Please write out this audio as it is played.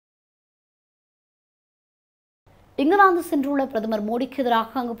இங்கிலாந்து சென்றுள்ள பிரதமர் மோடிக்கு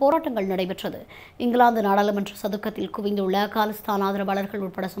எதிராக அங்கு போராட்டங்கள் நடைபெற்றது. இங்கிலாந்து நாடாளுமன்ற சதுக்கத்தில் குவிந்துள்ள காலிஸ்தான் ஆதரவாளர்கள்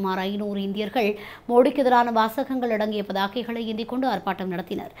உட்பட சுமார் 500 இந்தியர்கள் மோடிக்கு எதிரான வாசகங்கள் அடங்கிய பதாகைகளை ஏந்தி கொண்டு ஆர்ப்பாட்டம்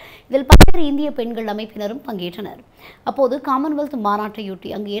நடத்தினர். இதில் பல்வேறு இந்திய பெண்கள் அமைப்பினரும் பங்கேற்றனர். அப்போது காமன்வெல்த்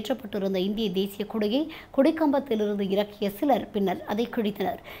மாநாட்டையொட்டி அங்கு ஏற்றப்பட்டிருந்த இந்திய தேசிய கொடியை கொடிக்கம்பத்திலிருந்து இறக்கிய சிலர் பின்னர் அதை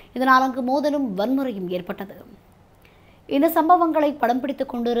கிழித்தனர். இதனால் அங்கு மோதலும் வன்முறையும் ஏற்பட்டது. இந்த சம்பவங்களை படம் பிடித்துக்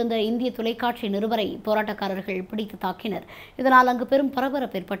கொண்டிருந்த இந்திய தொலைக்காட்சி நிருபரை போராட்டக்காரர்கள் பிடித்து தாக்கினர். இதனால் அங்கு பெரும்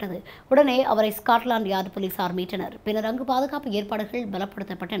பரபரப்பு ஏற்பட்டது. உடனே அவரை ஸ்காட்லாந்து யார்டு போலீசார் மீட்டனர். பின்னர் அங்கு பாதுகாப்பு ஏற்பாடுகள்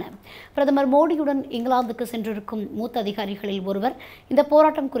பலப்படுத்தப்பட்டன. பிரதமர் மோடியுடன் இங்கிலாந்துக்கு சென்றிருக்கும் மூத்த அதிகாரிகளில் ஒருவர் இந்த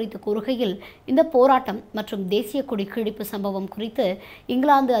போராட்டம் குறித்து கூறுகையில், இந்த போராட்டம் மற்றும் தேசிய கொடி கிழிப்பு சம்பவம் குறித்து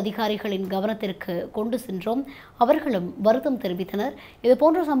இங்கிலாந்து அதிகாரிகளின் கவனத்திற்கு கொண்டு சென்றோம். அவர்களும் வருத்தம் தெரிவித்தனர்.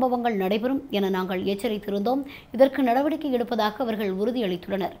 இதுபோன்ற சம்பவங்கள் நடைபெறும் என நாங்கள் எச்சரித்திருந்தோம். இதற்கு நடவடிக்கை எடுப்பதாக அவர்கள்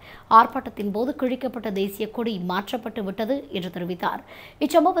உறுதியளித்துள்ளனர். ஆர்ப்பாட்டத்தின் போது கிழிக்கப்பட்ட தேசிய கொடி மாற்றப்பட்டு விட்டது என்று தெரிவித்தார்.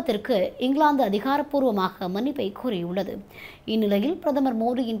 இச்சம்பவத்திற்கு இங்கிலாந்து அதிகாரப்பூர்வமாக மன்னிப்பை கோரியுள்ளது. இந்நிலையில் பிரதமர்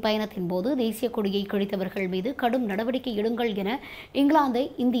மோடியின் பயணத்தின் போது தேசிய கொடியை கிழித்தவர்கள் மீது கடும் நடவடிக்கை எடுங்கள் என இங்கிலாந்தை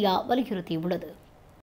இந்தியா வலியுறுத்தியுள்ளது.